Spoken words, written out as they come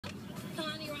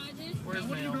Where's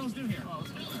what do you girls do here?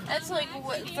 That's like,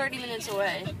 what, 30 minutes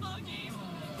away.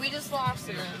 We just lost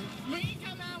them. We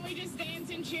come out, we just dance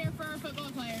and cheer for our football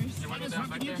players. That is rough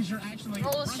for you because you're actually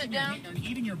roll this shit brushing down. your hair and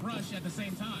eating your brush at the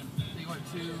same time. You want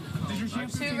two Does your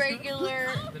shampoo Two taste regular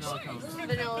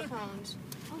vanilla cones.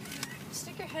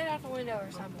 Stick your head out the window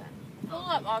or something. Pull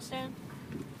up, Austin.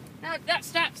 No,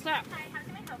 stop. Hi, how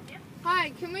can I help you? Hi,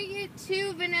 can we get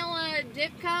 2 vanilla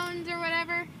dip cones or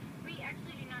whatever? We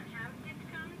actually do not have dipped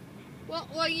cones.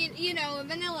 Well, you know, a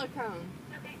vanilla cone.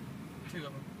 Okay. 2 of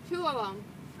them. 2 of them.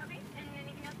 Okay, and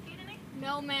anything else for you tonight?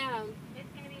 No, ma'am. It's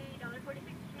going to be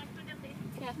 $1.46. Next window, please.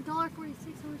 Yeah. $1.46 over 2.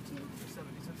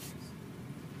 70 cents.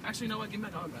 Actually, you know what? Give me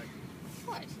my dollar back.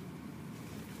 What?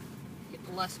 Get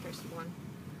the lustrous one.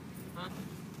 Huh?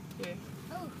 Here.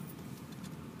 Oh.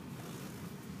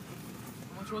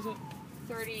 How much was it?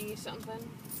 30 something.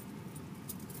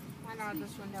 Why not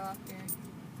this window up here?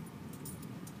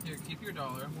 Here, keep your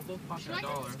dollar. We'll both pocket Should I a get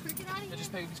dollar. this cricket out of Yeah, here?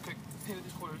 just pay with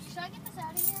these quarters. Should I get this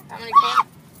out of here?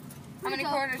 How many Go.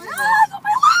 quarters is Ah, this? I got my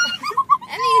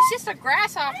leg! Emmy, it's just a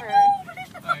grasshopper.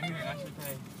 Alright, here, actually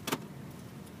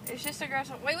pay. It's just a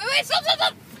grasshopper. Wait,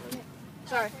 stop!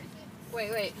 Sorry.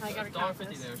 Wait, I gotta count $1.50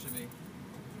 this. there should be.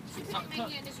 Just put it in my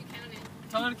hand as you count it.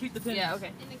 Tell her to keep the pennies. Yeah,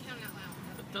 okay. And then count out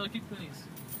loud. Tell her to keep the pennies.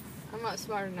 I'm not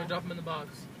smart Or enough. drop them in the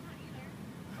box.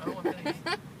 I don't want pennies.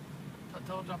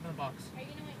 Tell her to drop them in the box. Are you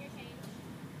going to want your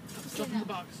change? Drop them in the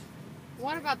box.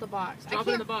 What about the box? Drop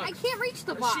it in the box. I can't reach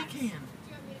the box. She can. Do you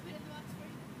want me to put it in the box for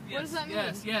you? What does that mean?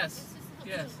 Yes.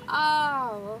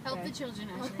 Oh, okay. Help the children,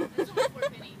 Ashley. This one's 4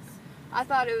 pennies. I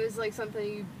thought it was like something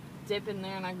you dip in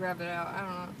there and I grab it out.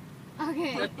 I don't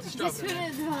know. Okay. Just drop it in there.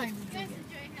 You guys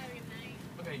enjoy having a night.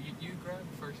 Okay, you grab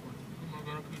the first one. You want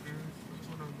to go to yours? Which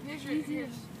one are you? Here's Easier.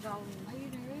 here's Dolly. Are you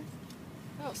nervous?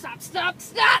 Oh, stop!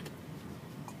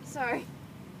 Sorry.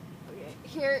 Okay,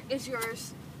 here is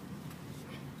yours.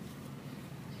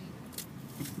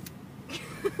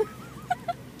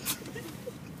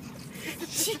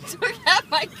 She took out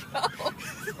my coat.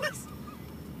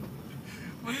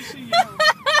 What did she yell?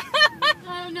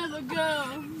 I don't know, the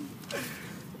go.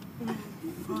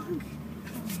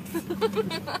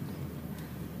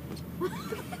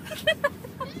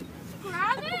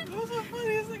 Grab it? That was the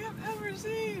funniest thing I've ever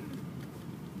seen.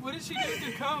 What did she do with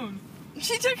your cone?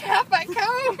 She took half my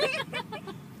coat.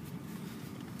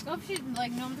 Hope she's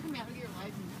like, no, I'm coming out with your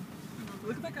license.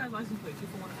 Look at that guy's license plate.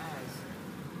 241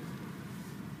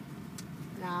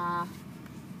 as. Nah.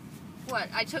 What?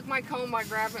 I took my comb by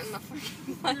grabbing it in the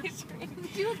freaking ice cream.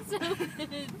 You look so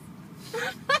pissed.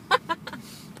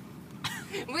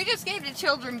 We just gave the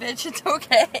children, bitch. It's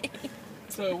okay.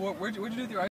 So, where'd you do with your